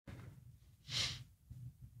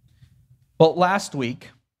Well, last week,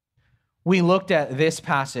 we looked at this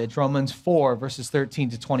passage, Romans 4, verses 13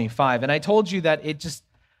 to 25, and I told you that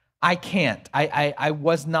I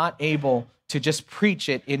was not able to just preach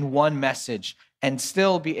it in one message and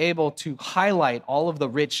still be able to highlight all of the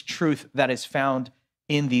rich truth that is found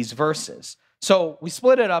in these verses. So we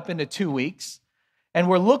split it up into 2 weeks, and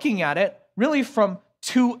we're looking at it really from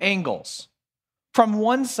two angles. From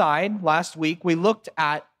one side, last week, we looked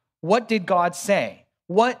at what did God say?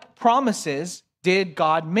 What promises did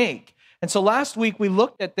God make? And so last week, we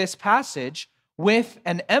looked at this passage with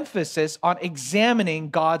an emphasis on examining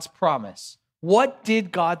God's promise. What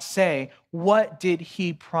did God say? What did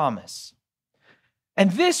he promise?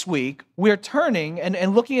 And this week, we're turning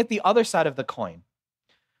and looking at the other side of the coin.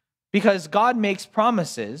 Because God makes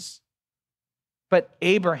promises, but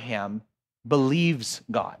Abraham believes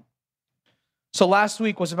God. So last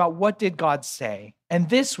week was about what did God say? And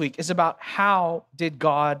this week is about how did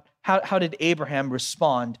Abraham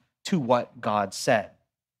respond to what God said?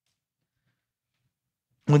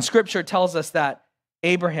 When Scripture tells us that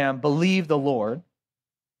Abraham believed the Lord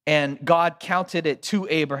and God counted it to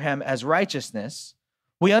Abraham as righteousness,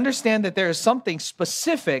 we understand that there is something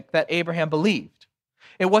specific that Abraham believed.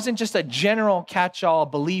 It wasn't just a general catch-all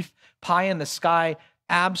belief, pie in the sky,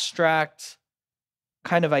 abstract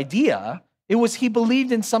kind of idea. It was he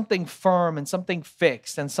believed in something firm and something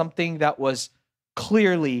fixed and something that was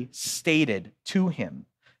clearly stated to him.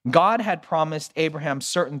 God had promised Abraham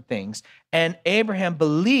certain things, and Abraham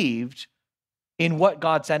believed in what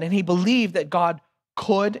God said, and he believed that God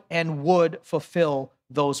could and would fulfill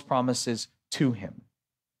those promises to him.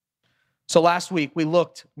 So last week, we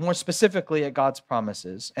looked more specifically at God's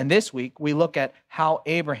promises, and this week, we look at how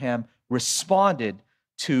Abraham responded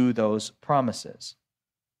to those promises.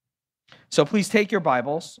 So please take your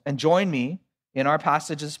Bibles and join me in our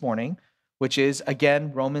passage this morning, which is,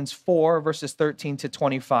 again, Romans 4, verses 13 to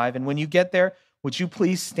 25. And when you get there, would you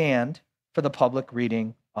please stand for the public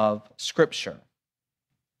reading of Scripture?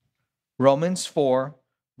 Romans 4,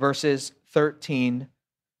 verses 13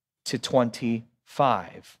 to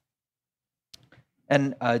 25.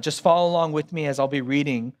 And just follow along with me as I'll be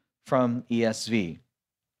reading from ESV.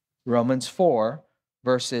 Romans 4,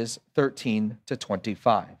 verses 13 to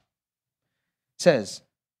 25. It says,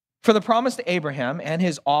 "For the promise to Abraham and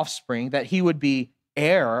his offspring that he would be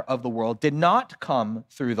heir of the world did not come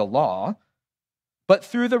through the law, but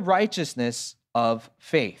through the righteousness of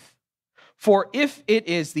faith. For if it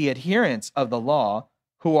is the adherents of the law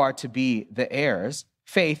who are to be the heirs,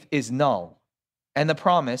 faith is null, and the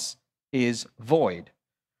promise is void.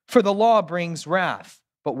 For the law brings wrath,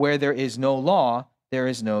 but where there is no law, there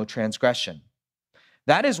is no transgression.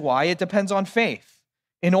 That is why it depends on faith,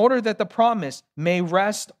 in order that the promise may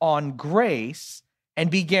rest on grace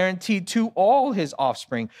and be guaranteed to all his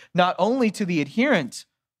offspring, not only to the adherent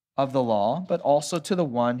of the law, but also to the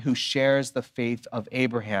one who shares the faith of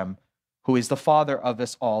Abraham, who is the father of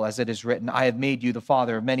us all, as it is written, I have made you the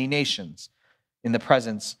father of many nations, in the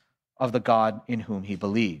presence of the God in whom he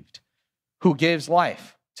believed, who gives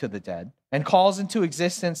life to the dead and calls into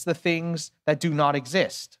existence the things that do not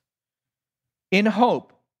exist. In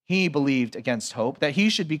hope, he believed against hope that he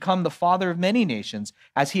should become the father of many nations,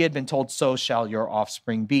 as he had been told, so shall your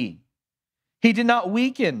offspring be. He did not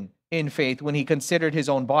weaken in faith when he considered his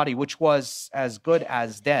own body, which was as good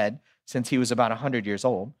as dead, since he was about 100 years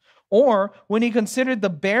old, or when he considered the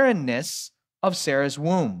barrenness of Sarah's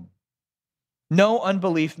womb. No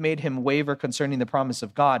unbelief made him waver concerning the promise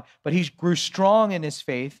of God, but he grew strong in his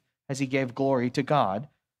faith as he gave glory to God,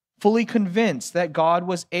 fully convinced that God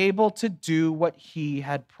was able to do what he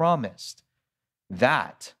had promised.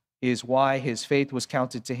 That is why his faith was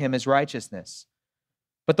counted to him as righteousness.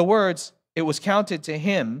 But the words, it was counted to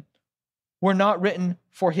him, were not written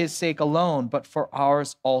for his sake alone, but for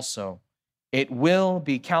ours also. It will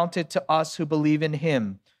be counted to us who believe in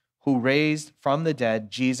him, who raised from the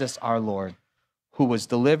dead Jesus our Lord, who was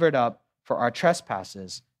delivered up for our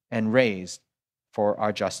trespasses and raised for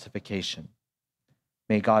our justification.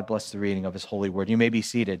 May God bless the reading of his holy word. You may be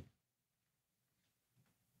seated.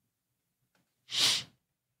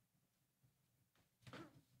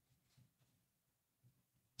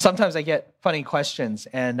 Sometimes I get funny questions,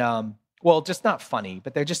 and just not funny,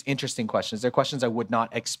 but they're just interesting questions. They're questions I would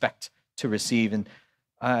not expect to receive. And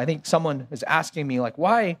I think someone is asking me, like,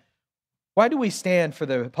 why do we stand for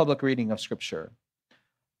the public reading of Scripture?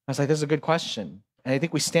 I was like, this is a good question. And I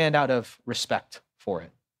think we stand out of respect for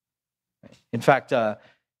it. In fact,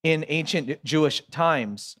 in ancient Jewish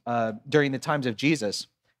times, during the times of Jesus,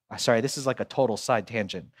 sorry, this is like a total side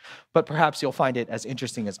tangent, but perhaps you'll find it as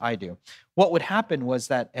interesting as I do. What would happen was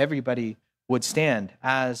that everybody would stand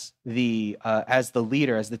as the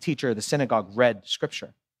leader, as the teacher of the synagogue read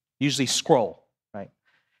scripture, usually scroll, right?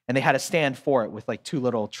 And they had a stand for it with like two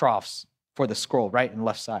little troughs for the scroll, right and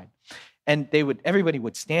left side. And everybody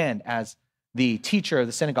would stand as the teacher of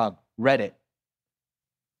the synagogue read it.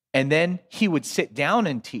 And then he would sit down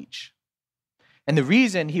and teach. And the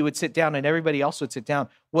reason he would sit down and everybody else would sit down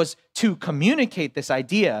was to communicate this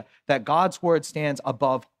idea that God's word stands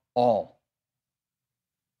above all,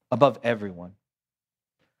 above everyone.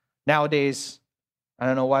 Nowadays, I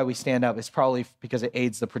don't know why we stand up. It's probably because it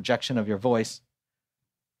aids the projection of your voice.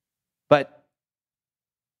 But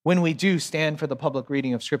when we do stand for the public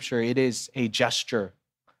reading of Scripture, it is a gesture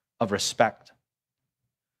of respect.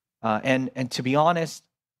 And to be honest,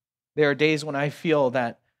 there are days when I feel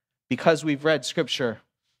that because we've read Scripture,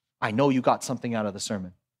 I know you got something out of the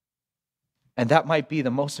sermon. And that might be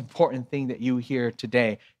the most important thing that you hear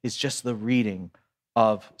today is just the reading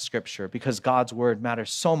of Scripture, because God's word matters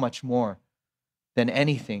so much more than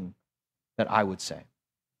anything that I would say.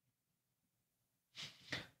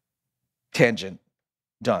 Tangent.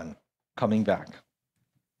 Done. Coming back.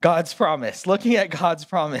 God's promise. Looking at God's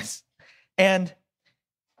promise. And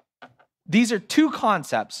these are two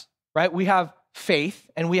concepts, right? We have faith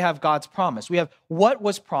and we have God's promise. We have what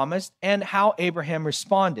was promised and how Abraham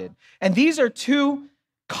responded. And these are two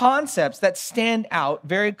concepts that stand out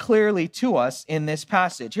very clearly to us in this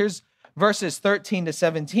passage. Here's verses 13 to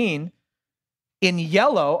 17. In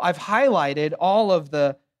yellow, I've highlighted all of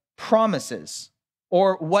the promises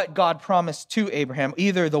or what God promised to Abraham,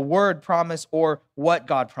 either the word promise or what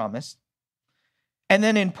God promised. And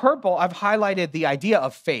then in purple, I've highlighted the idea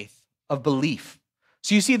of faith, of belief.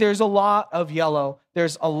 So you see, there's a lot of yellow,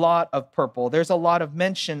 there's a lot of purple, there's a lot of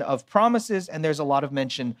mention of promises, and there's a lot of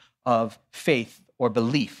mention of faith or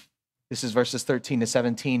belief. This is verses 13 to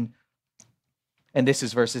 17, and this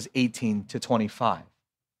is verses 18 to 25.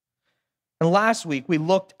 And last week, we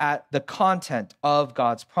looked at the content of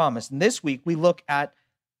God's promise. And this week, we look at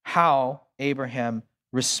how Abraham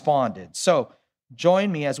responded. So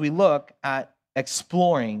join me as we look at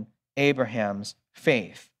exploring Abraham's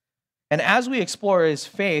faith. And as we explore his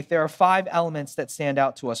faith, there are 5 elements that stand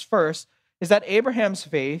out to us. First is that Abraham's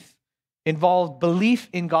faith involved belief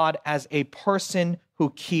in God as a person who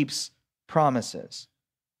keeps promises,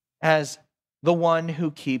 as the one who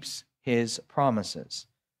keeps his promises.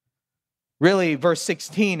 Really, verse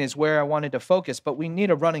 16 is where I wanted to focus, but we need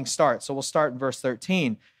a running start, so we'll start in verse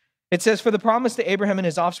 13. It says, "For the promise to Abraham and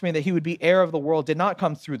his offspring that he would be heir of the world did not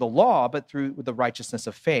come through the law, but through the righteousness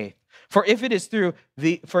of faith. For if it is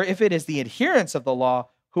the adherents of the law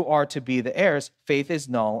who are to be the heirs, faith is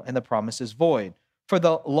null and the promise is void. For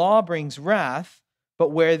the law brings wrath, but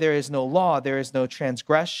where there is no law, there is no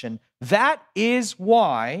transgression. That is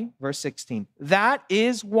why," verse 16, "that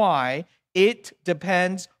is why it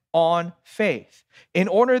depends on faith, in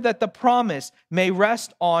order that the promise may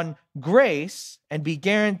rest on grace and be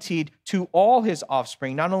guaranteed to all his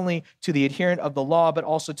offspring, not only to the adherent of the law, but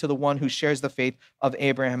also to the one who shares the faith of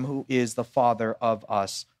Abraham, who is the father of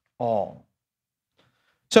us all."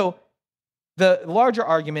 So the larger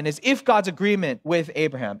argument is, if God's agreement with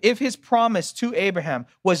Abraham, if his promise to Abraham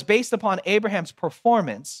was based upon Abraham's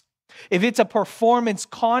performance, if it's a performance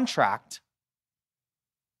contract,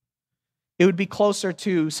 it would be closer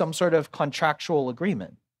to some sort of contractual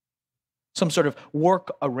agreement, some sort of work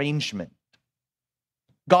arrangement.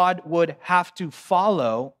 God would have to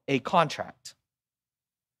follow a contract.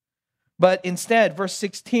 But instead, verse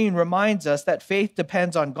 16 reminds us that faith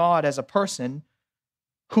depends on God as a person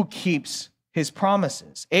who keeps his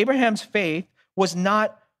promises. Abraham's faith was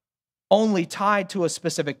not only tied to a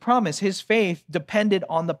specific promise. His faith depended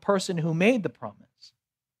on the person who made the promise.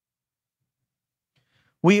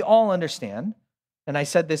 We all understand, and I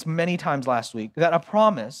said this many times last week, that a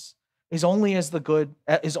promise is only as good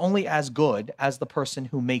as the person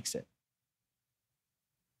who makes it.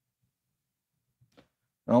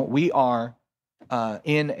 Well, we are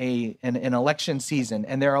in an election season,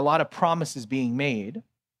 and there are a lot of promises being made.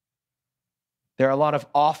 There are a lot of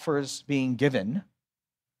offers being given.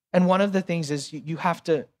 And one of the things is you have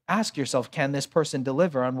to ask yourself, can this person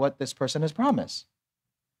deliver on what this person has promised?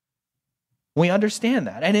 We understand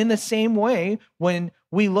that. And in the same way, when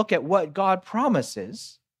we look at what God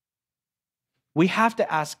promises, we have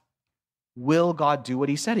to ask, will God do what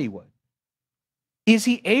he said he would? Is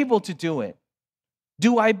he able to do it?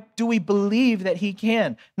 Do we believe that he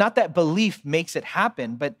can? Not that belief makes it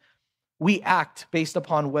happen, but we act based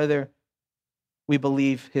upon whether we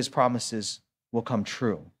believe his promises will come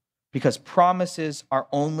true. Because promises are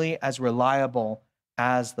only as reliable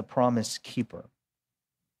as the promise keeper.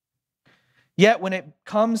 Yet when it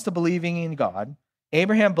comes to believing in God,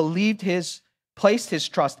 Abraham placed his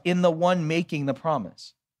trust in the one making the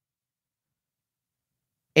promise.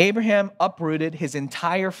 Abraham uprooted his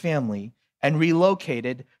entire family and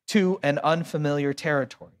relocated to an unfamiliar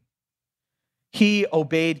territory. He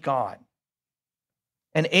obeyed God.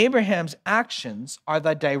 And Abraham's actions are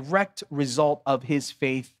the direct result of his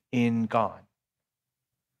faith in God.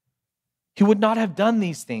 He would not have done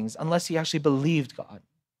these things unless he actually believed God.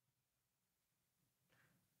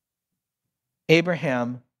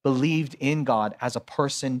 Abraham believed in God as a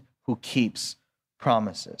person who keeps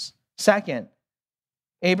promises. Second,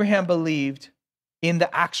 Abraham believed in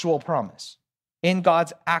the actual promise, in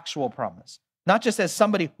God's actual promise. Not just as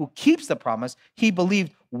somebody who keeps the promise, he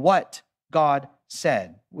believed what God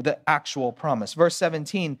said, the actual promise. Verse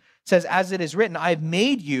 17 says, as it is written, I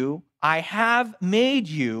have made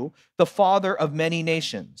you the father of many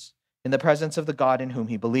nations in the presence of the God in whom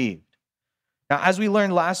he believed. Now, as we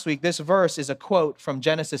learned last week, this verse is a quote from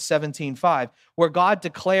Genesis 17:5, where God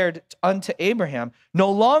declared unto Abraham, no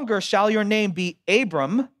longer shall your name be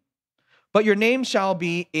Abram, but your name shall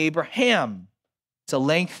be Abraham. It's a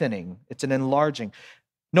lengthening, it's an enlarging.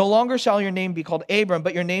 No longer shall your name be called Abram,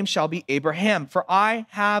 but your name shall be Abraham, for I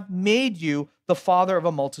have made you the father of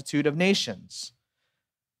a multitude of nations.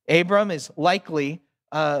 Abram is likely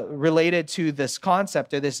related to this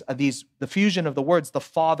concept, or the fusion of the words, the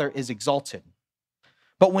father is exalted.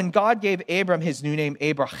 But when God gave Abram his new name,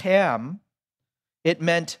 Abraham, it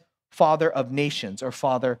meant father of nations or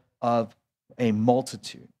father of a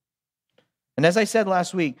multitude. And as I said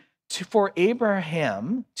last week, for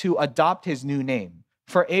Abraham to adopt his new name,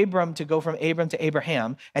 for Abram to go from Abram to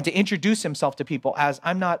Abraham and to introduce himself to people as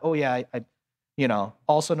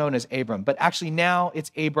also known as Abram, but actually now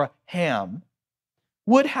it's Abraham,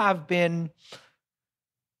 would have been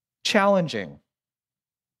challenging.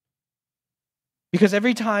 Because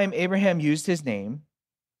every time Abraham used his name,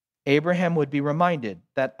 Abraham would be reminded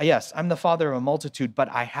that, yes, I'm the father of a multitude, but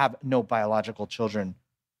I have no biological children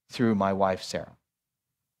through my wife, Sarah.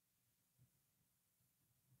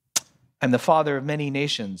 I'm the father of many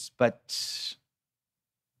nations, but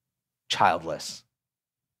childless.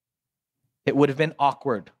 It would have been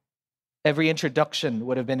awkward. Every introduction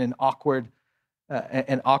would have been an awkward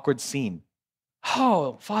scene.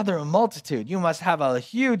 Oh, father of a multitude, you must have a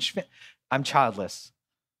huge I'm childless.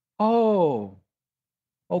 Oh,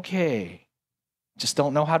 okay. Just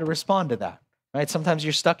don't know how to respond to that, right? Sometimes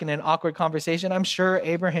you're stuck in an awkward conversation. I'm sure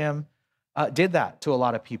Abraham did that to a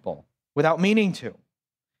lot of people without meaning to.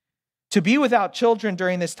 To be without children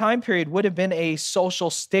during this time period would have been a social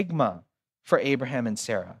stigma for Abraham and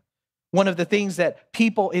Sarah. One of the things that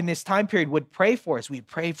people in this time period would pray for is we'd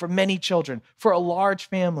pray for many children, for a large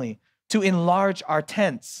family, to enlarge our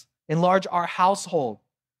tents, enlarge our household,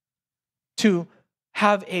 to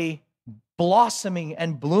have a blossoming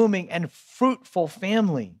and blooming and fruitful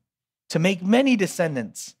family, to make many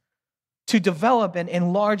descendants, to develop and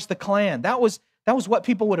enlarge the clan. That was what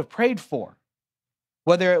people would have prayed for,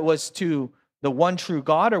 whether it was to the one true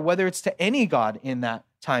God or whether it's to any God in that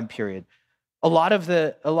time period. A lot of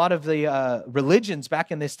the religions back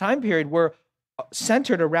in this time period were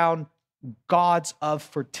centered around gods of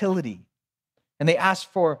fertility, and they asked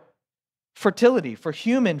for fertility, for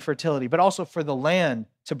human fertility, but also for the land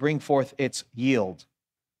to bring forth its yield.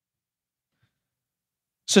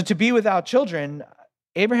 So to be without children,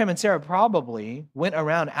 Abraham and Sarah probably went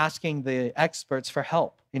around asking the experts for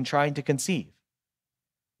help in trying to conceive.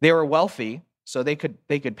 They were wealthy, so they could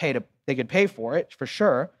pay for it for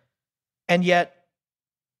sure. And yet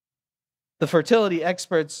the fertility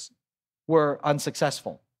experts were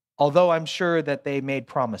unsuccessful, although I'm sure that they made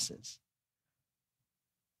promises.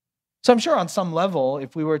 So I'm sure on some level,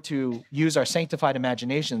 if we were to use our sanctified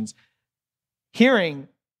imaginations, hearing,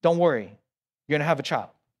 don't worry, you're going to have a child.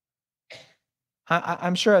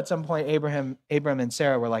 I'm sure at some point Abraham and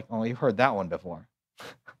Sarah were like, oh, you've heard that one before.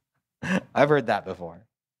 I've heard that before.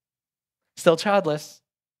 Still childless.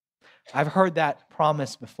 I've heard that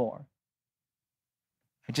promise before.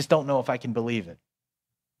 I just don't know if I can believe it.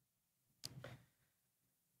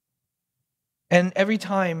 And every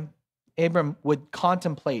time Abram would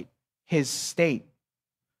contemplate his state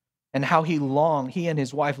and how he and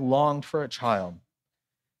his wife longed for a child,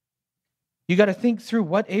 you got to think through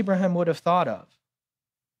what Abraham would have thought of.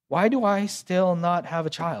 Why do I still not have a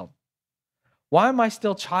child? Why am I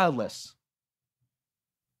still childless?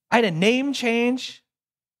 I had a name change,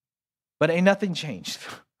 but ain't nothing changed.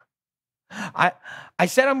 I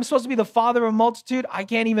said I'm supposed to be the father of a multitude. I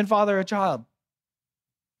can't even father a child.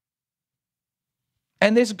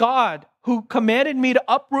 And this God who commanded me to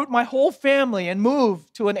uproot my whole family and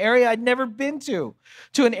move to an area I'd never been to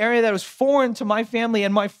an area that was foreign to my family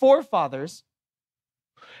and my forefathers,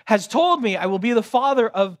 has told me I will be the father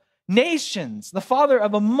of nations, the father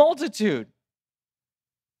of a multitude.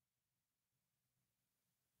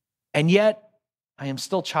 And yet, I am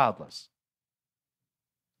still childless.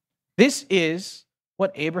 This is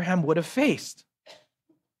what Abraham would have faced.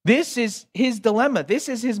 This is his dilemma. This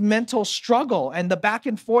is his mental struggle and the back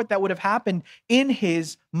and forth that would have happened in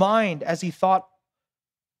his mind as he thought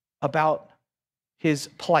about his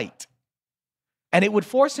plight. And it would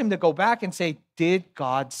force him to go back and say, did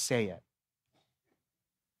God say it?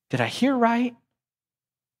 Did I hear right?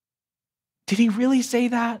 Did he really say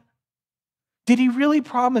that? Did he really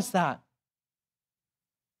promise that?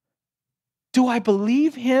 Do I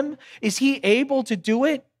believe him? Is he able to do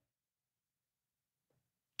it?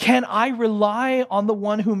 Can I rely on the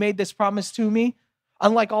one who made this promise to me?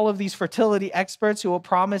 Unlike all of these fertility experts who will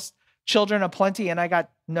promise children aplenty and I got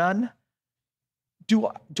none. Do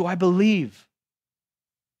I believe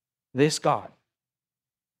this God?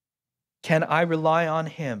 Can I rely on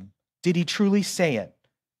him? Did he truly say it?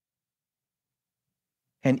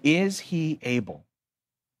 And is he able?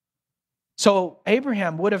 So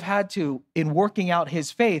Abraham would have had to, in working out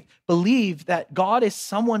his faith, believe that God is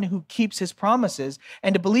someone who keeps his promises,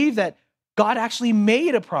 and to believe that God actually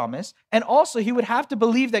made a promise. And also he would have to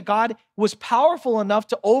believe that God was powerful enough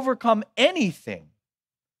to overcome anything.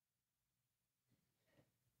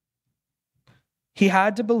 He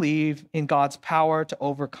had to believe in God's power to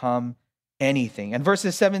overcome anything. And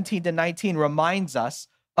verses 17 to 19 reminds us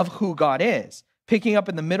of who God is. Picking up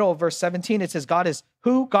in the middle of verse 17, it says, God is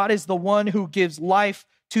who? God is the one who gives life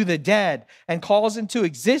to the dead and calls into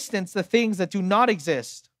existence the things that do not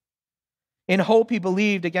exist. In hope, he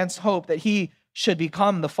believed against hope that he should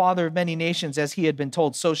become the father of many nations, as he had been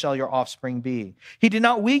told, so shall your offspring be. He did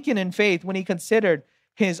not weaken in faith when he considered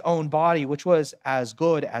his own body, which was as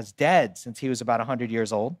good as dead since he was about 100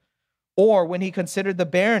 years old, or when he considered the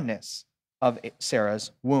barrenness of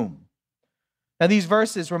Sarah's womb. Now, these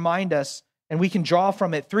verses remind us, and we can draw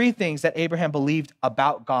from it three things that Abraham believed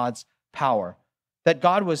about God's power. That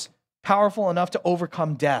God was powerful enough to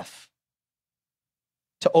overcome death.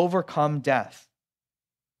 To overcome death.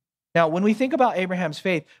 Now, when we think about Abraham's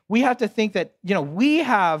faith, we have to think that, we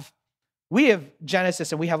have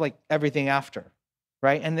Genesis and we have like everything after,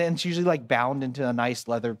 right? And then it's usually like bound into a nice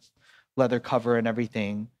leather cover and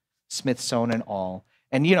everything, Smith sewn and all.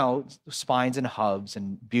 And, spines and hubs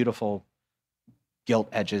and beautiful gilt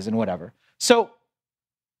edges and whatever. So,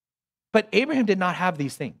 but Abraham did not have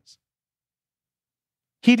these things.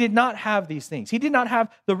 He did not have these things. He did not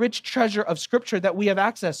have the rich treasure of Scripture that we have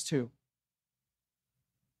access to.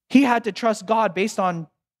 He had to trust God based on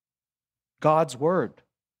God's word.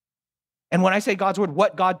 And when I say God's word,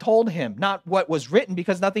 what God told him, not what was written,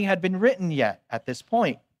 because nothing had been written yet at this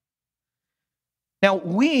point. Now,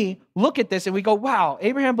 we look at this and we go, wow,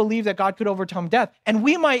 Abraham believed that God could overcome death. And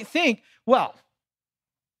we might think, well,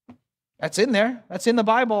 that's in there. That's in the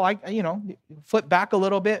Bible. Flip back a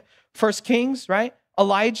little bit. 1 Kings, right?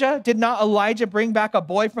 Elijah, did not Elijah bring back a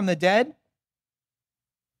boy from the dead?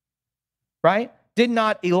 Right? Did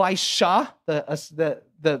not Elisha,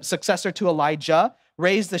 the successor to Elijah,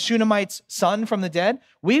 raise the Shunammite's son from the dead?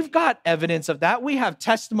 We've got evidence of that. We have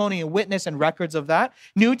testimony and witness and records of that.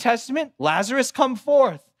 New Testament, Lazarus come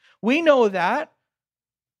forth. We know that.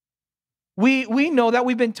 We know that.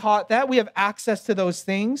 We've been taught that. We have access to those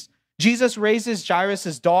things. Jesus raises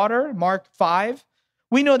Jairus' daughter, Mark 5.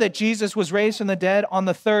 We know that Jesus was raised from the dead on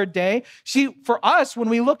the third day. See, for us, when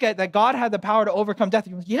we look at that God had the power to overcome death,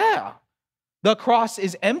 yeah, the cross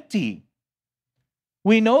is empty.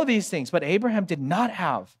 We know these things, but Abraham did not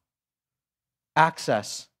have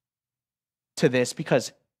access to this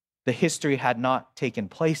because the history had not taken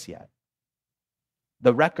place yet.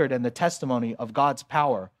 The record and the testimony of God's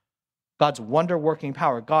power, God's wonder-working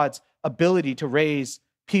power, God's ability to raise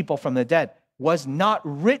people from the dead was not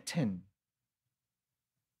written.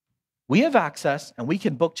 We have access and we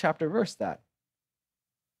can book chapter verse that.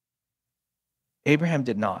 Abraham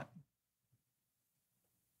did not.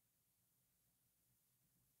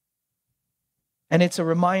 And it's a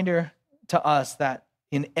reminder to us that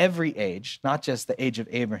in every age, not just the age of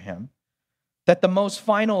Abraham, that the most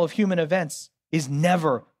final of human events is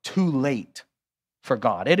never too late for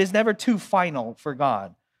God. It is never too final for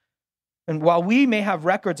God. And while we may have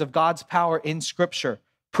records of God's power in Scripture,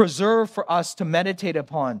 preserved for us to meditate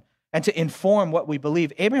upon and to inform what we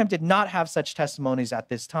believe, Abraham did not have such testimonies at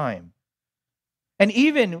this time. And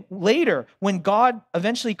even later, when God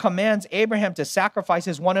eventually commands Abraham to sacrifice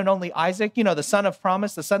his one and only Isaac, the son of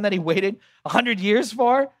promise, the son that he waited 100 years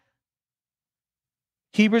for,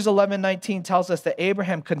 Hebrews 11:19 tells us that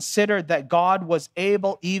Abraham considered that God was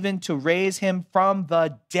able even to raise him from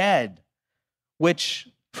the dead,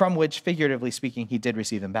 from which, figuratively speaking, he did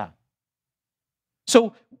receive him back.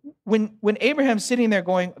 So when Abraham's sitting there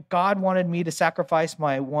going, God wanted me to sacrifice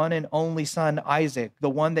my one and only son, Isaac, the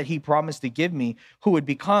one that he promised to give me, who would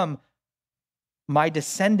become my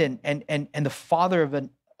descendant and the father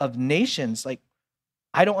of nations, like,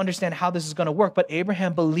 I don't understand how this is going to work. But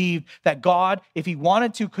Abraham believed that God, if he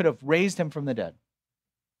wanted to, could have raised him from the dead.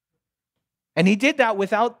 And he did that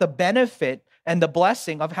without the benefit and the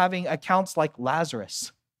blessing of having accounts like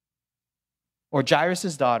Lazarus or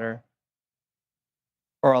Jairus' daughter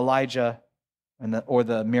or Elijah or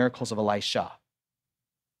the miracles of Elisha.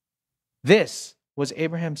 This was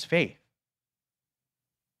Abraham's faith.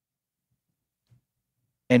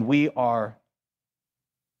 And we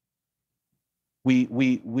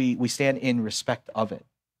stand in respect of it.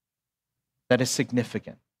 That is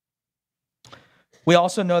significant. We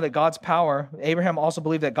also know that God's power, Abraham also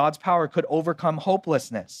believed that God's power could overcome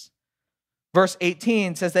hopelessness. Verse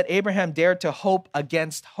 18 says that Abraham dared to hope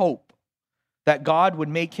against hope, that God would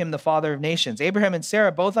make him the father of nations. Abraham and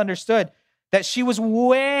Sarah both understood that she was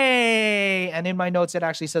and in my notes it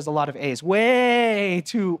actually says a lot of A's, way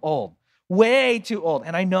too old. Way too old.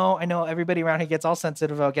 And I know everybody around here gets all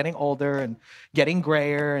sensitive about getting older and getting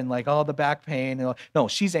grayer and like, the back pain. No,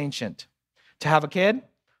 she's ancient. To have a kid?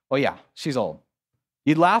 Oh yeah, she's old.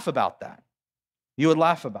 You'd laugh about that. You would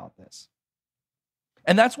laugh about this.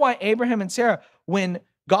 And that's why Abraham and Sarah, when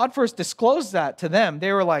God first disclosed that to them,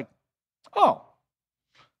 they were like, oh,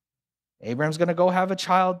 Abraham's going to go have a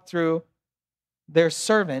child through their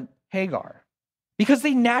servant Hagar. Because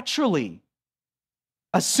they naturally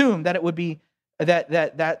assumed that it would be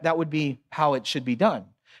that would be how it should be done.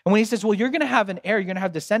 And when he says, well, you're going to have an heir, you're going to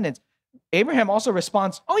have descendants, Abraham also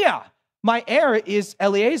responds, oh yeah, my heir is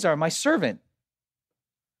Eliezer, my servant.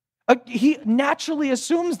 He naturally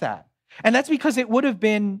assumes that. And that's because it would have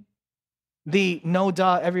been the no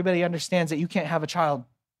duh, everybody understands that you can't have a child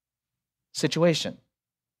situation.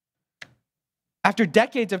 After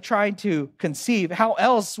decades of trying to conceive, how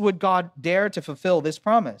else would God dare to fulfill this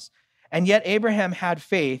promise? And yet Abraham had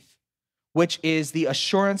faith, which is the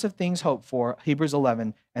assurance of things hoped for, Hebrews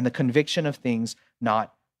 11, and the conviction of things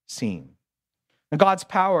not seen. And God's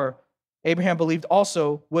power, Abraham believed,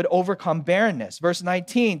 also would overcome barrenness. Verse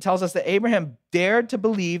 19 tells us that Abraham dared to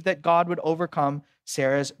believe that God would overcome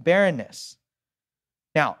Sarah's barrenness.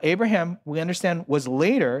 Now, Abraham, we understand, was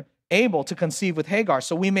later able to conceive with Hagar,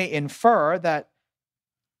 so we may infer that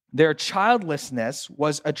their childlessness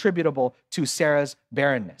was attributable to Sarah's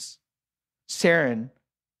barrenness.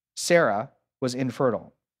 Sarah was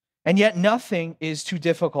infertile. And yet nothing is too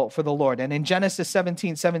difficult for the Lord. And in Genesis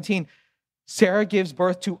 17:17, Sarah gives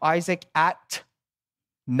birth to Isaac at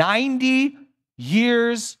 90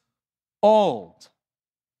 years old.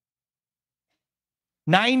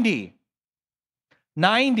 90.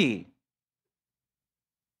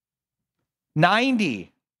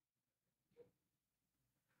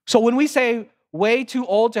 So when we say way too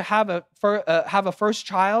old to have a first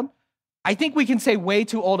child, I think we can say way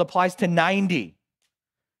too old applies to 90.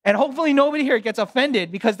 And hopefully nobody here gets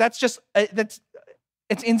offended, because that's just, it's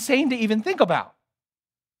insane to even think about.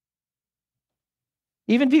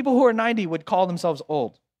 Even people who are 90 would call themselves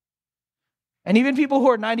old. And even people who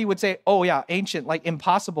are 90 would say, oh yeah, ancient, like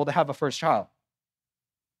impossible to have a first child.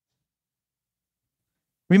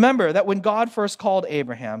 Remember that when God first called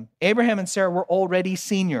Abraham and Sarah were already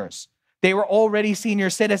seniors. They were already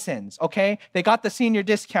senior citizens, okay? They got the senior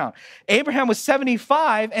discount. Abraham was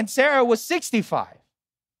 75 and Sarah was 65.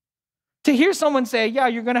 To hear someone say, yeah,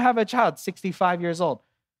 you're going to have a child 65 years old,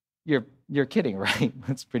 you're kidding, right?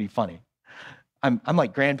 That's pretty funny. I'm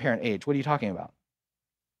like grandparent age. What are you talking about?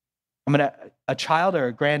 A child or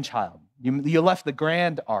a grandchild? You left the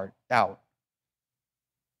grand art out.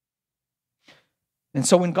 And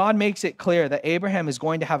so when God makes it clear that Abraham is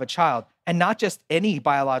going to have a child, and not just any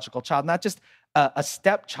biological child, not just a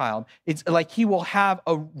stepchild, it's like he will have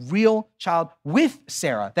a real child with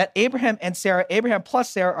Sarah, that Abraham plus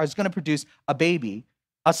Sarah is going to produce a baby,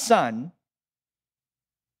 a son.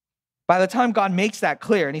 By the time God makes that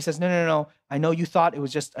clear, and he says, no, I know you thought it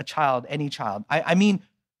was just a child, any child. I mean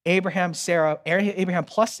Abraham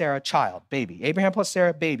plus Sarah, child, baby. Abraham plus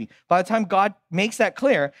Sarah, baby. By the time God makes that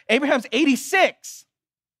clear, Abraham's 86,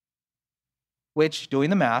 which, doing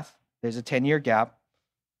the math, there's a 10-year gap.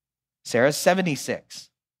 Sarah's 76.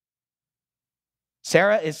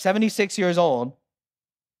 Sarah is 76 years old,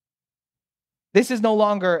 This is no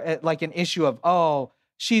longer like an issue of, oh,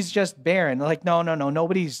 she's just barren. Like, no,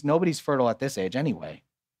 nobody's fertile at this age anyway.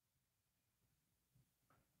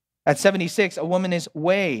 At 76, a woman is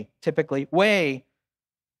typically way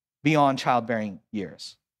beyond childbearing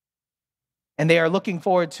years. And they are looking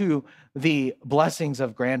forward to the blessings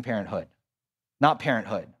of grandparenthood, not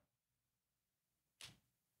parenthood.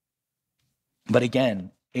 But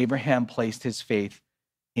again, Abraham placed his faith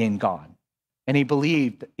in God. And he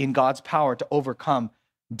believed in God's power to overcome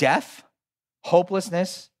death,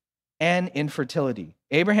 hopelessness, and infertility.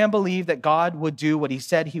 Abraham believed that God would do what he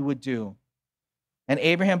said he would do. And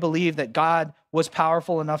Abraham believed that God was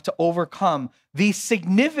powerful enough to overcome these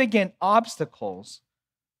significant obstacles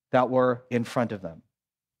that were in front of them.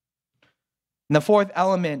 And the fourth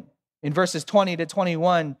element in verses 20 to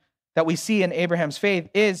 21 that we see in Abraham's faith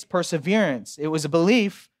is perseverance. It was a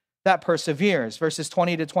belief that perseveres. Verses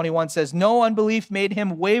 20 to 21 says, no unbelief made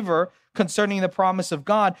him waver concerning the promise of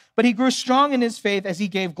God, but he grew strong in his faith as he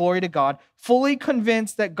gave glory to God, fully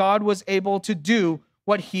convinced that God was able to do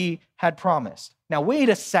what he had promised. Now, wait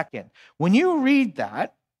a second. When you read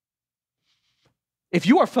that, if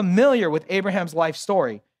you are familiar with Abraham's life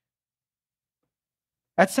story,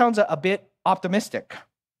 that sounds a bit optimistic.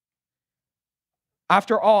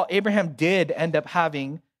 After all, Abraham did end up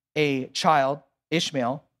having a child,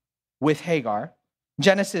 Ishmael, with Hagar.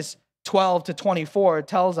 Genesis 12 to 24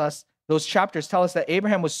 tells us, those chapters tell us that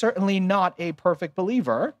Abraham was certainly not a perfect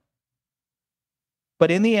believer.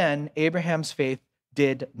 But in the end, Abraham's faith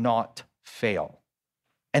did not fail.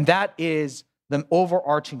 And that is the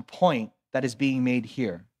overarching point that is being made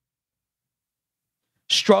here.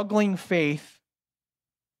 Struggling faith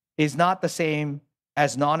is not the same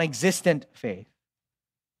as non-existent faith.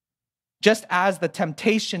 Just as the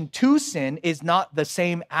temptation to sin is not the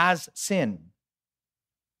same as sin.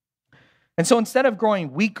 And so instead of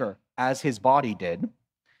growing weaker, as his body did,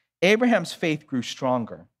 Abraham's faith grew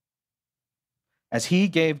stronger as he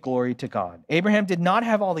gave glory to God. Abraham did not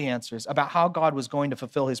have all the answers about how God was going to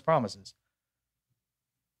fulfill his promises.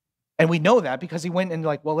 And we know that because he went and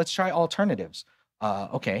like, well, let's try alternatives.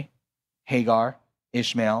 Okay, Hagar,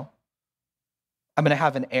 Ishmael. I'm going to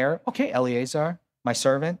have an heir. Okay, Eliezer, my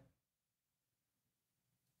servant.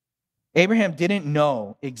 Abraham didn't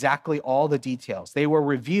know exactly all the details. They were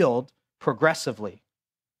revealed progressively.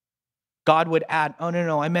 God would add, oh,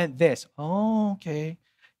 no, I meant this. Oh, okay.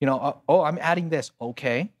 I'm adding this.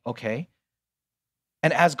 Okay.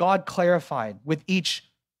 And as God clarified with each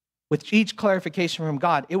clarification from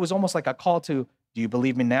God, it was almost like a call to, do you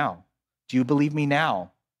believe me now? Do you believe me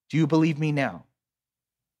now? Do you believe me now?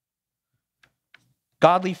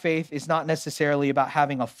 Godly faith is not necessarily about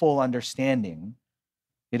having a full understanding.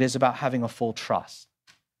 It is about having a full trust.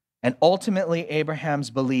 And ultimately,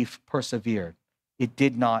 Abraham's belief persevered. It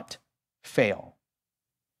did not fail.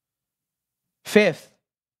 Fifth,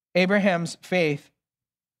 Abraham's faith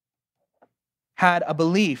had a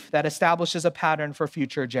belief that establishes a pattern for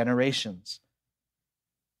future generations.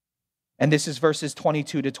 And this is verses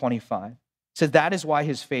 22 to 25. It says, that is why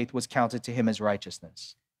his faith was counted to him as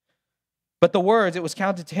righteousness. But the words, it was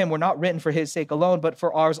counted to him, were not written for his sake alone, but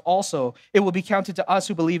for ours also. It will be counted to us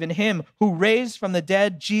who believe in him, who raised from the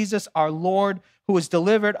dead Jesus our Lord, who was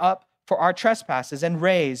delivered up for our trespasses and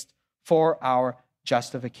raised for our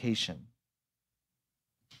justification.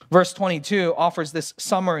 Verse 22 offers this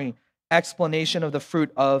summary explanation of the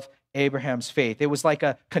fruit of Abraham's faith. It was like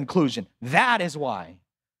a conclusion. That is why.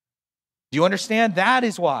 Do you understand? That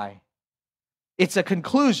is why. It's a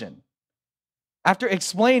conclusion. After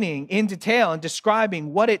explaining in detail and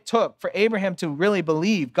describing what it took for Abraham to really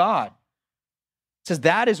believe God, it says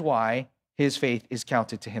that is why his faith is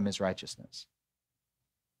counted to him as righteousness.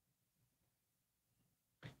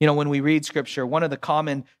 When we read scripture, one of the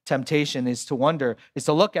common temptation is to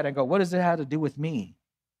look at it and go, what does it have to do with me?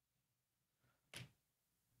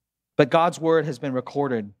 But God's word has been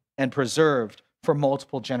recorded and preserved for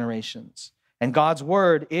multiple generations. And God's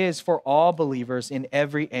word is for all believers in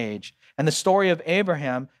every age. And the story of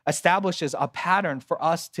Abraham establishes a pattern for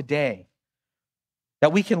us today.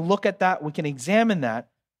 That we can look at that, we can examine that,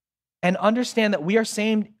 and understand that we are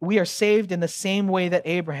saved in the same way that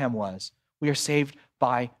Abraham was. We are saved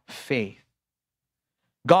by faith.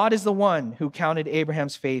 God is the one who counted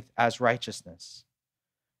Abraham's faith as righteousness.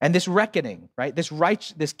 And this reckoning, right?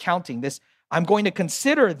 This counting, I'm going to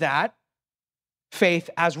consider that faith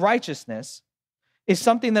as righteousness is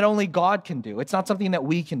something that only God can do. It's not something that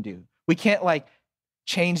we can do. We can't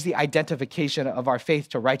change the identification of our faith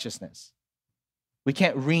to righteousness. We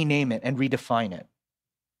can't rename it and redefine it.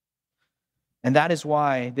 And that is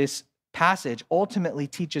why this passage ultimately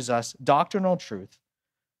teaches us doctrinal truth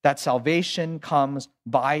that salvation comes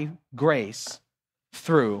by grace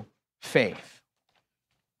through faith.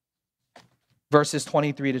 Verses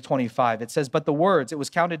 23 to 25, it says, "But the words, it was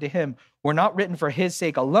counted to him, were not written for his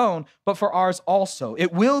sake alone, but for ours also.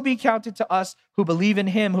 It will be counted to us who believe in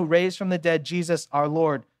him who raised from the dead Jesus our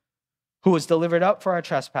Lord, who was delivered up for our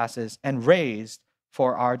trespasses and raised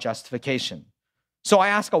for our justification." So I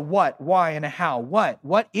ask a what, why, and a how.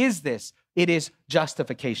 What is this? It is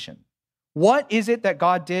justification. What is it that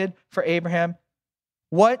God did for Abraham?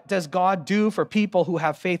 What does God do for people who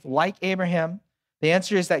have faith like Abraham? The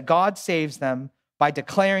answer is that God saves them by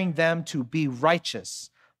declaring them to be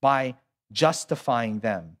righteous, by justifying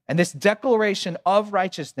them. And this declaration of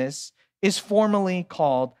righteousness is formally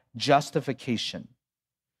called justification.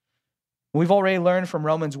 We've already learned from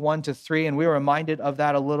Romans 1 to 3, and we were reminded of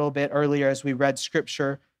that a little bit earlier as we read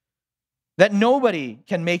scripture, that nobody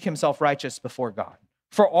can make himself righteous before God.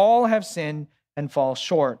 For all have sinned and fall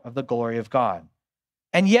short of the glory of God.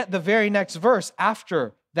 And yet the very next verse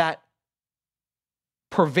after that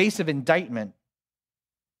pervasive indictment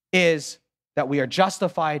is that we are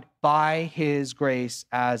justified by his grace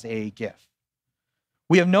as a gift.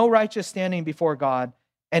 We have no righteous standing before God,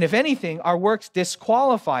 and if anything, our works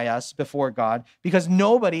disqualify us before God because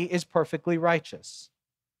nobody is perfectly righteous.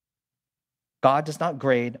 God does not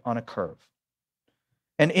grade on a curve.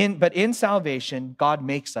 But in salvation, God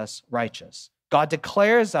makes us righteous. God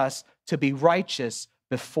declares us to be righteous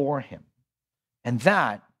before him. And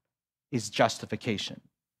that is justification.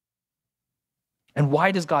 And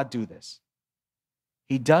why does God do this?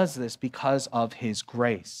 He does this because of his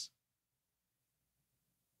grace.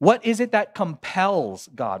 What is it that compels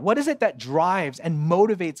God? What is it that drives and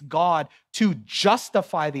motivates God to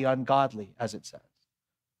justify the ungodly, as it says?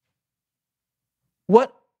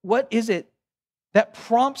 What is it that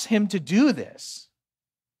prompts him to do this?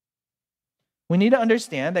 We need to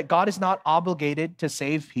understand that God is not obligated to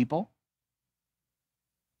save people.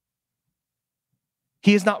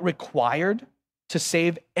 He is not required to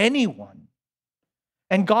save anyone.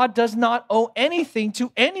 And God does not owe anything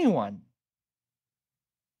to anyone.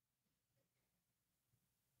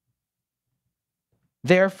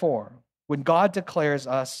 Therefore, when God declares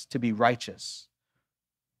us to be righteous,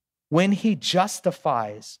 when he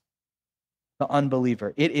justifies the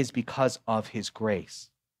unbeliever, it is because of his grace.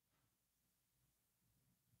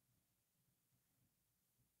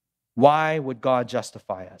 Why would God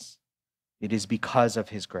justify us? It is because of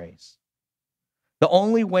his grace. The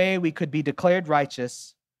only way we could be declared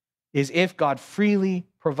righteous is if God freely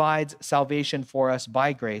provides salvation for us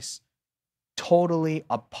by grace, totally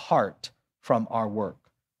apart from our work,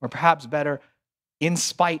 or perhaps better, in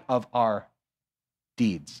spite of our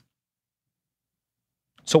deeds.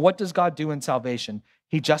 So what does God do in salvation?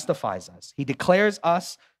 He justifies us. He declares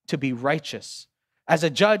us to be righteous. As a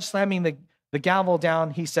judge slamming the gavel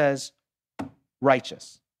down, he says,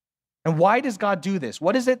 righteous. And why does God do this?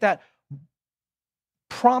 What is it that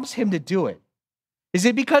prompts him to do it? Is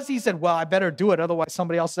it because he said, well, I better do it, otherwise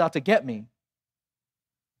somebody else is out to get me?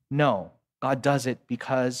 No, God does it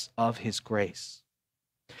because of his grace.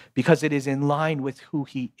 Because it is in line with who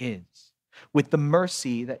he is, with the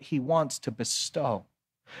mercy that he wants to bestow,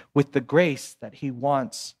 with the grace that he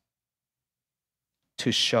wants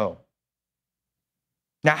to show.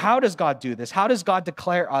 Now, how does God do this? How does God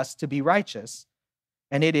declare us to be righteous?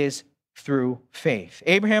 And it is through faith.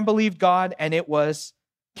 Abraham believed God, and it was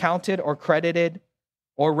counted or credited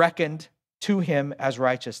or reckoned to him as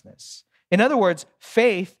righteousness. In other words,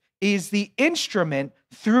 faith is the instrument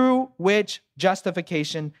through which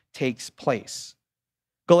justification takes place.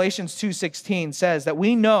 Galatians 2:16 says that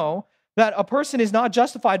we know that a person is not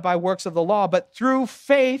justified by works of the law, but through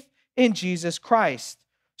faith in Jesus Christ.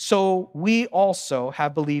 So we also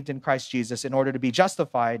have believed in Christ Jesus in order to be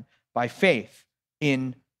justified by faith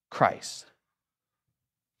in Christ.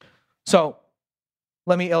 So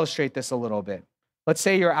let me illustrate this a little bit. Let's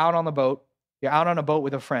say you're out on the boat, you're out on a boat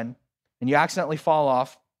with a friend, and you accidentally fall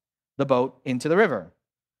off the boat into the river.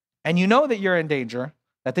 And you know that you're in danger,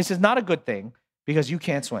 that this is not a good thing because you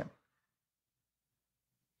can't swim.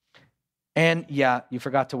 And yeah, you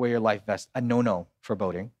forgot to wear your life vest, a no-no for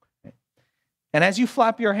boating. And as you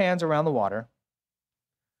flap your hands around the water,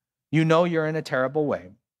 you know you're in a terrible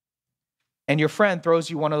way. And your friend throws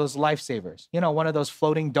you one of those lifesavers, one of those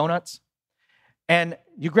floating donuts. And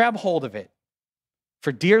you grab hold of it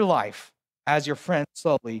for dear life as your friend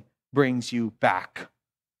slowly brings you back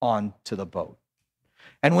onto the boat.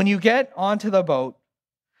 And when you get onto the boat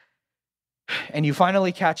and you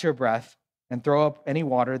finally catch your breath and throw up any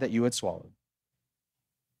water that you had swallowed,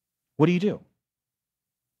 what do you do?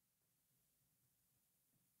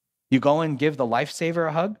 You go and give the lifesaver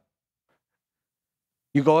a hug?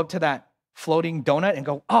 You go up to that floating donut and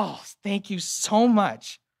go, oh, thank you so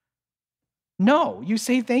much. No, you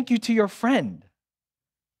say thank you to your friend.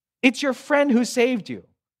 It's your friend who saved you.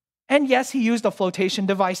 And yes, he used a flotation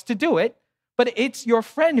device to do it, but it's your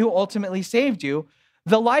friend who ultimately saved you.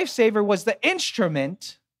 The lifesaver was the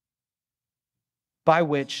instrument by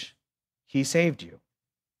which he saved you.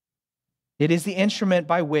 It is the instrument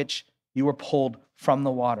by which you were pulled from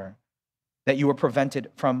the water, that you were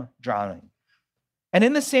prevented from drowning. And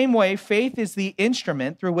in the same way, faith is the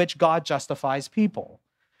instrument through which God justifies people.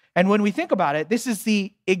 And when we think about it, this is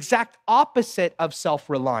the exact opposite of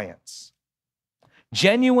self-reliance.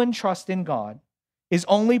 Genuine trust in God is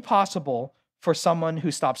only possible for someone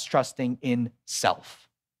who stops trusting in self.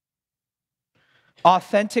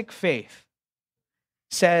 Authentic faith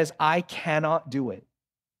says, I cannot do it.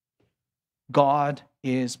 God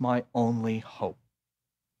is my only hope.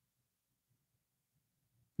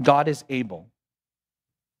 God is able,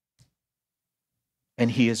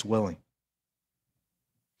 and he is willing.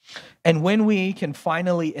 And when we can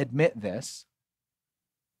finally admit this,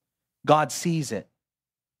 God sees it.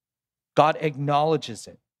 God acknowledges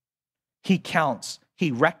it. He counts,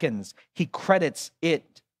 he reckons, he credits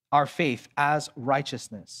it, our faith, as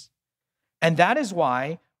righteousness. And that is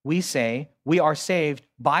why we say we are saved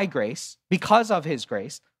by grace, because of his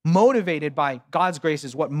grace, motivated by God's grace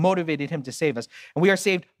is what motivated him to save us. And we are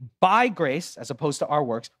saved by grace, as opposed to our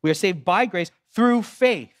works. We are saved by grace through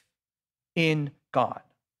faith in God.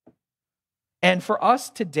 And for us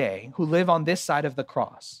today, who live on this side of the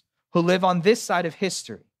cross, who live on this side of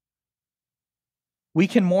history, we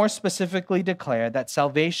can more specifically declare that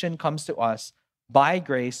salvation comes to us by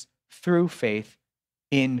grace through faith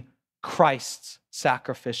in Christ's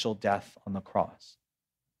sacrificial death on the cross.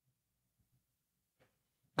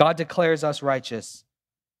 God declares us righteous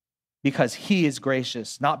because he is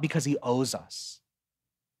gracious, not because he owes us.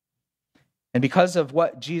 And because of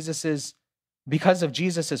Jesus'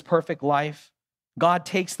 perfect life, God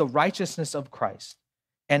takes the righteousness of Christ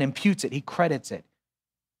and imputes it. He credits it,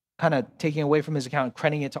 kind of taking away from his account,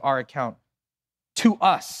 crediting it to our account, to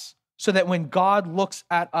us, so that when God looks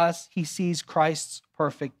at us, he sees Christ's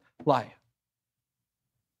perfect life.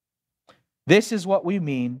 This is what we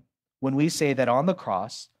mean when we say that on the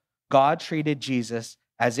cross, God treated Jesus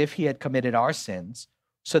as if he had committed our sins,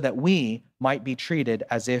 so that we might be treated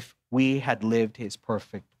as if we had lived his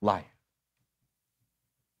perfect life.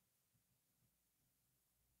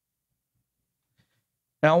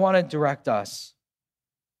 Now, I want to direct us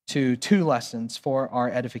to two lessons for our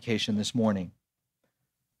edification this morning,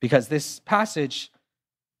 because this passage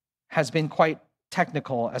has been quite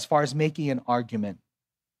technical as far as making an argument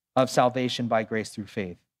of salvation by grace through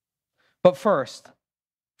faith. But first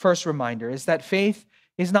reminder is that faith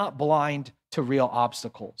is not blind to real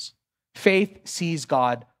obstacles. Faith sees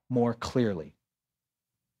God more clearly.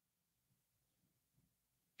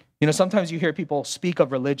 You know, sometimes you hear people speak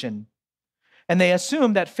of religion, and they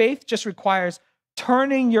assume that faith just requires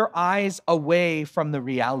turning your eyes away from the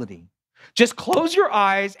reality. Just close your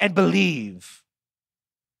eyes and believe.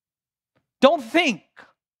 Don't think,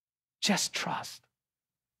 just trust,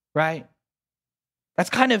 right? That's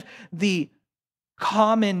kind of the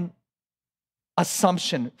common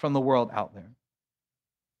assumption from the world out there.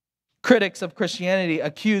 Critics of Christianity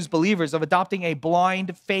accuse believers of adopting a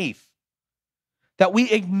blind faith, that we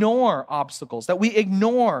ignore obstacles, that we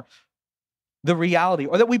ignore the reality,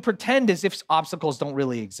 or that we pretend as if obstacles don't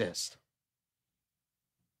really exist.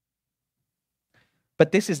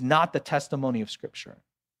 But this is not the testimony of Scripture.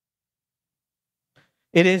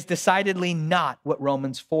 It is decidedly not what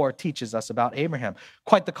Romans 4 teaches us about Abraham.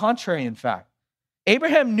 Quite the contrary, in fact.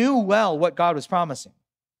 Abraham knew well what God was promising.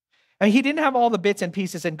 I mean, he didn't have all the bits and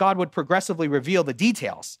pieces, and God would progressively reveal the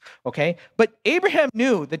details, okay? But Abraham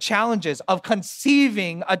knew the challenges of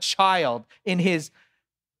conceiving a child in his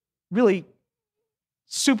really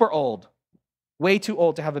super old, way too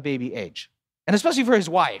old to have a baby age, and especially for his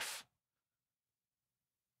wife.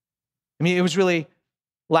 I mean, it was really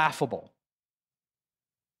laughable.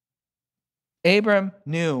 Abram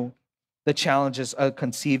knew the challenges of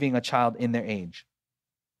conceiving a child in their age,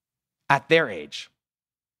 at their age.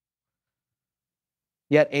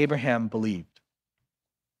 Yet Abraham believed.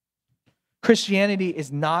 Christianity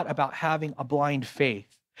is not about having a blind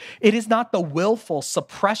faith. It is not the willful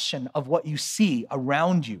suppression of what you see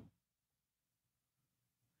around you.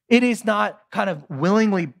 It is not kind of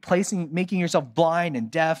willingly making yourself blind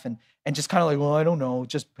and deaf and just kind of like, well, I don't know,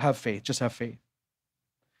 just have faith, just have faith.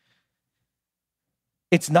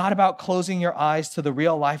 It's not about closing your eyes to the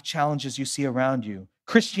real life challenges you see around you.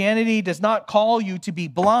 Christianity does not call you to be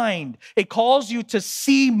blind. It calls you to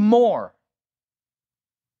see more.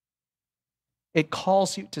 It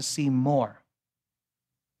calls you to see more.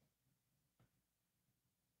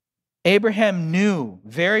 Abraham knew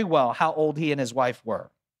very well how old he and his wife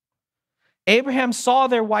were. Abraham saw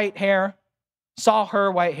their white hair, saw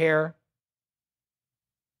her white hair.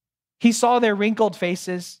 He saw their wrinkled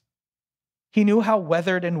faces. He knew how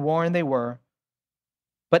weathered and worn they were.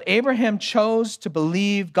 But Abraham chose to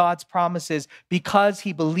believe God's promises because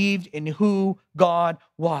he believed in who God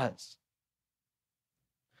was.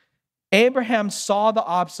 Abraham saw the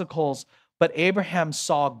obstacles, but Abraham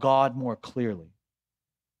saw God more clearly.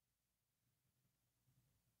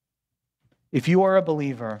 If you are a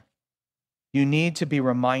believer, you need to be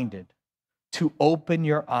reminded to open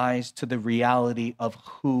your eyes to the reality of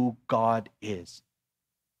who God is.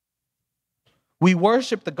 We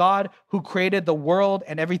worship the God who created the world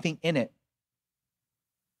and everything in it.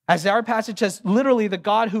 As our passage says, literally the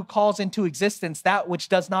God who calls into existence that which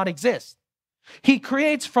does not exist. He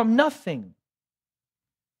creates from nothing.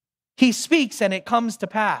 He speaks and it comes to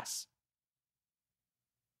pass.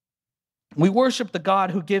 We worship the God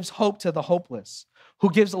who gives hope to the hopeless, who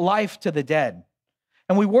gives life to the dead.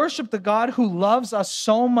 And we worship the God who loves us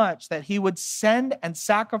so much that he would send and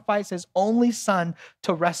sacrifice his only son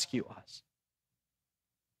to rescue us.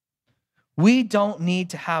 We don't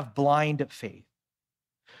need to have blind faith.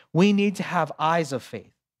 We need to have eyes of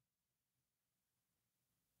faith.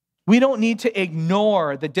 We don't need to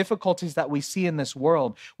ignore the difficulties that we see in this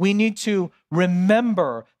world. We need to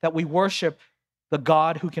remember that we worship the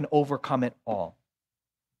God who can overcome it all.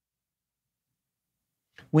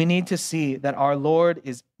 We need to see that our Lord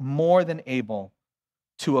is more than able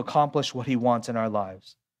to accomplish what he wants in our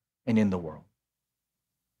lives and in the world.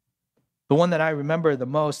 The one that I remember the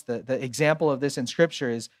most, the example of this in Scripture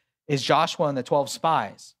is Joshua and the 12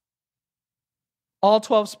 spies. All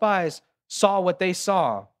 12 spies saw what they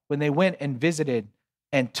saw when they went and visited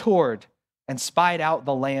and toured and spied out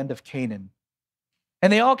the land of Canaan.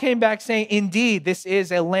 And they all came back saying, indeed, this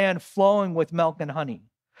is a land flowing with milk and honey.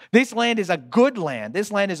 This land is a good land. This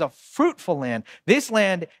land is a fruitful land. This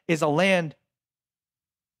land is a land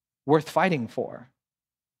worth fighting for.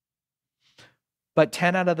 But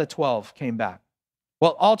 10 out of the 12 came back.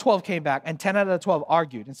 Well, all 12 came back, and 10 out of the 12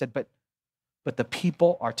 argued and said, but the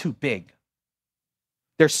people are too big.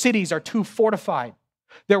 Their cities are too fortified.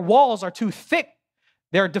 Their walls are too thick.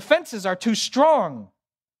 Their defenses are too strong.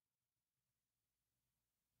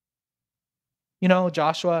 You know,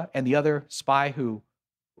 Joshua and the other spy who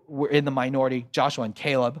were in the minority, Joshua and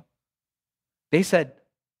Caleb, they said,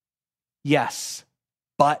 yes,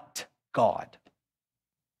 but God.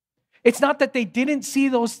 It's not that they didn't see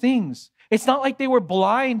those things. It's not like they were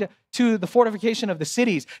blind to the fortification of the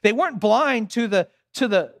cities. They weren't blind to the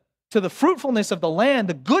fruitfulness of the land,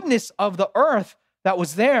 the goodness of the earth that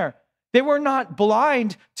was there. They were not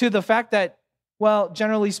blind to the fact that, well,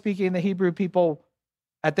 generally speaking, the Hebrew people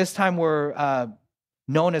at this time were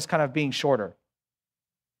known as kind of being shorter,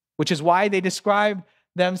 which is why they describe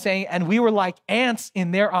them saying, and we were like ants in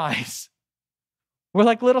their eyes. We're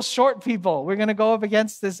like little short people. We're going to go up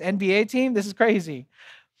against this NBA team? This is crazy.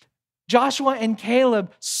 Joshua and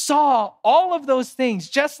Caleb saw all of those things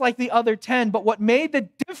just like the other 10, but what made the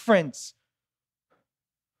difference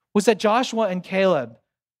was that Joshua and Caleb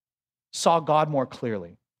saw God more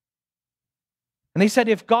clearly. And they said,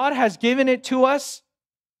 if God has given it to us,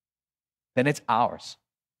 then it's ours.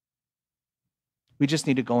 We just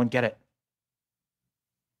need to go and get it.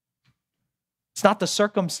 It's not the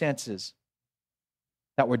circumstances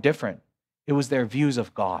that were different. It was their views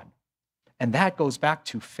of God. And that goes back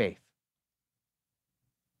to faith.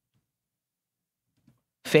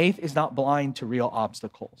 Faith is not blind to real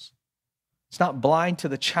obstacles. It's not blind to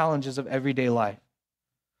the challenges of everyday life.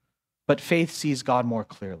 But faith sees God more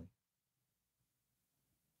clearly.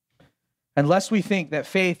 Unless we think that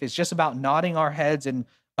faith is just about nodding our heads in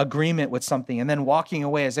agreement with something and then walking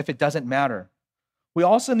away as if it doesn't matter, we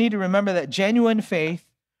also need to remember that genuine faith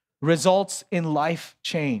results in life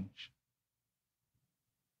change.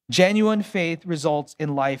 Genuine faith results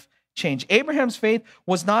in life change. Abraham's faith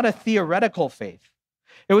was not a theoretical faith.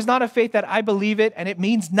 It was not a faith that I believe it and it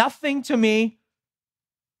means nothing to me.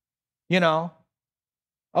 You know,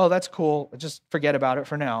 oh, that's cool. Just forget about it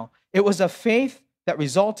for now. It was a faith that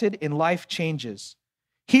resulted in life changes.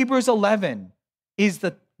 Hebrews 11 is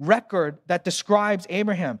the record that describes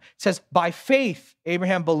Abraham. It says, by faith,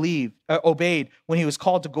 Abraham obeyed when he was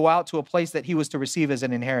called to go out to a place that he was to receive as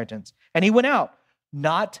an inheritance. And he went out,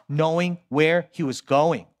 not knowing where he was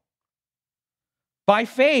going. By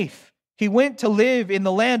faith, he went to live in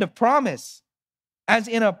the land of promise, as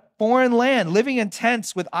in a foreign land, living in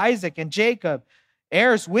tents with Isaac and Jacob,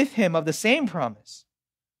 heirs with him of the same promise.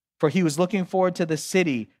 For he was looking forward to the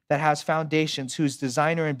city that has foundations, whose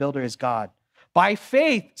designer and builder is God. By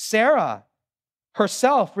faith, Sarah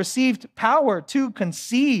herself received power to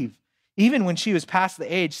conceive, even when she was past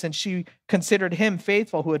the age, since she considered him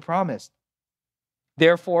faithful who had promised.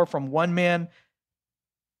 Therefore, from one man,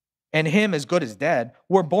 and him as good as dead,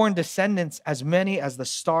 were born descendants as many as the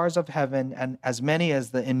stars of heaven and as many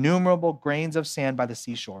as the innumerable grains of sand by the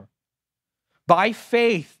seashore. By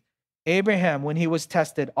faith, Abraham, when he was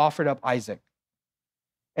tested, offered up Isaac.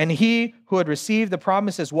 And he who had received the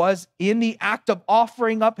promises was in the act of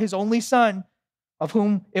offering up his only son, of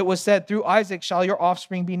whom it was said, through Isaac shall your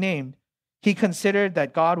offspring be named. He considered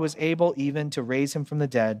that God was able even to raise him from the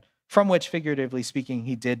dead, from which, figuratively speaking,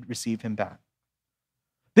 he did receive him back.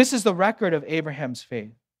 This is the record of Abraham's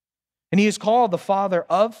faith. And he is called the father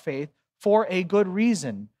of faith for a good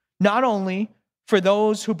reason, not only for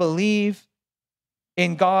those who believe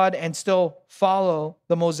in God and still follow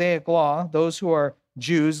the Mosaic law, those who are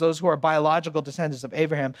Jews, those who are biological descendants of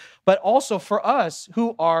Abraham, but also for us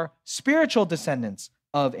who are spiritual descendants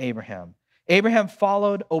of Abraham. Abraham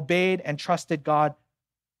followed, obeyed, and trusted God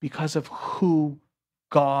because of who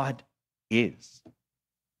God is.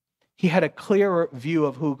 He had a clearer view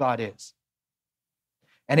of who God is.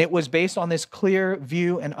 And it was based on this clear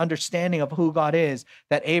view and understanding of who God is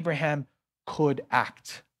that Abraham could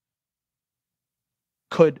act,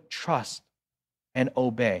 could trust, and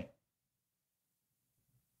obey.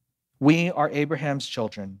 We are Abraham's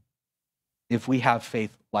children if we have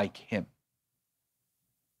faith like him.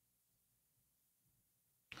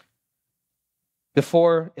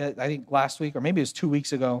 Before, I think last week, or maybe it was 2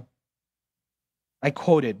 weeks ago, I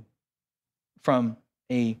quoted from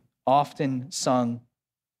a often sung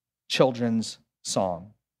children's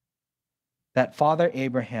song that Father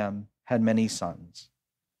Abraham had many sons.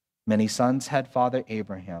 Many sons had Father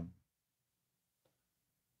Abraham.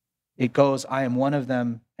 It goes, I am one of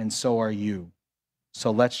them, and so are you.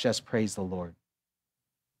 So let's just praise the Lord.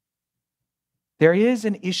 There is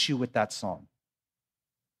an issue with that song.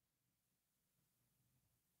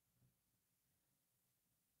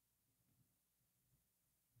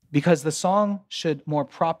 Because the song should more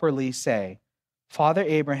properly say, Father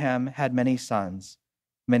Abraham had many sons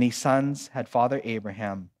had Father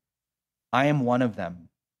Abraham. I am one of them.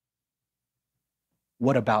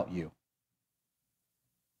 What about you?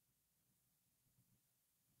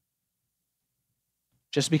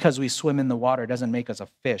 Just because we swim in the water doesn't make us a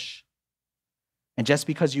fish. And just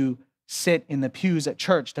because you sit in the pews at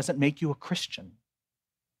church doesn't make you a Christian.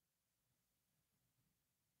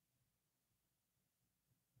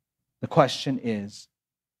 The question is,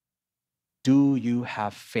 do you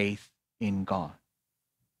have faith in God?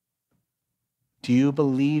 Do you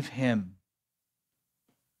believe him?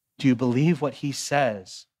 Do you believe what he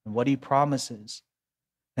says and what he promises?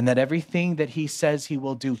 And that everything that he says he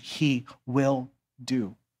will do, he will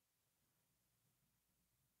do?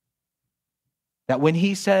 That when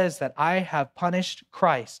he says that I have punished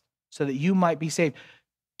Christ so that you might be saved,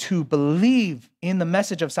 to believe in the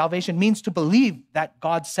message of salvation means to believe that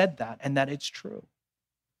God said that and that it's true.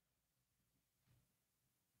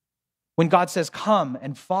 When God says, come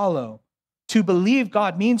and follow, to believe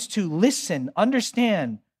God means to listen,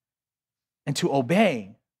 understand, and to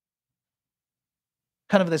obey.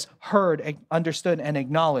 Kind of this heard, understood, and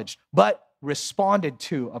acknowledged, but responded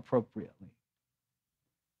to appropriately.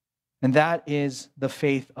 And that is the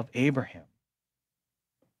faith of Abraham.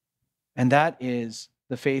 And that is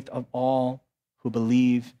the faith of all who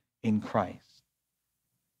believe in Christ.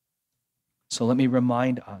 So let me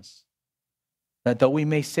remind us that though we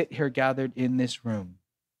may sit here gathered in this room,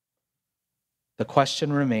 the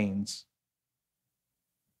question remains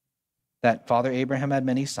that Father Abraham had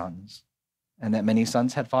many sons, and that many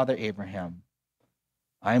sons had Father Abraham.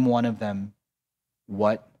 I am one of them.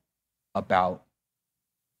 What about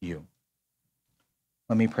you?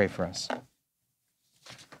 Let me pray for us.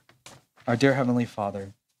 Our dear Heavenly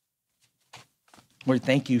Father, Lord,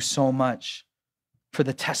 thank you so much for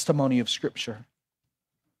the testimony of Scripture.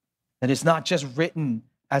 That is not just written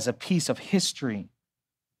as a piece of history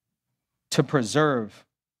to preserve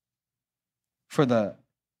for the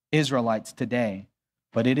Israelites today,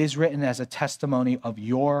 but it is written as a testimony of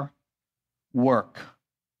your work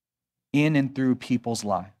in and through people's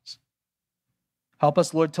lives. Help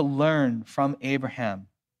us, Lord, to learn from Abraham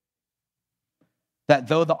that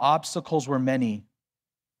though the obstacles were many,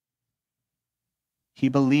 he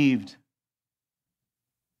believed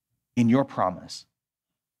in your promise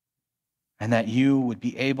and that you would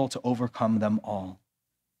be able to overcome them all.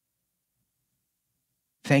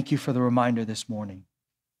 Thank you for the reminder this morning.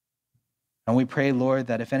 And we pray, Lord,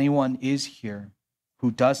 that if anyone is here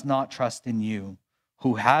who does not trust in you,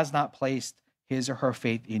 who has not placed his or her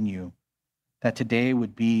faith in you, that today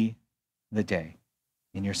would be the day.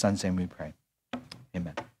 In your Son's name we pray.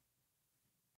 Amen.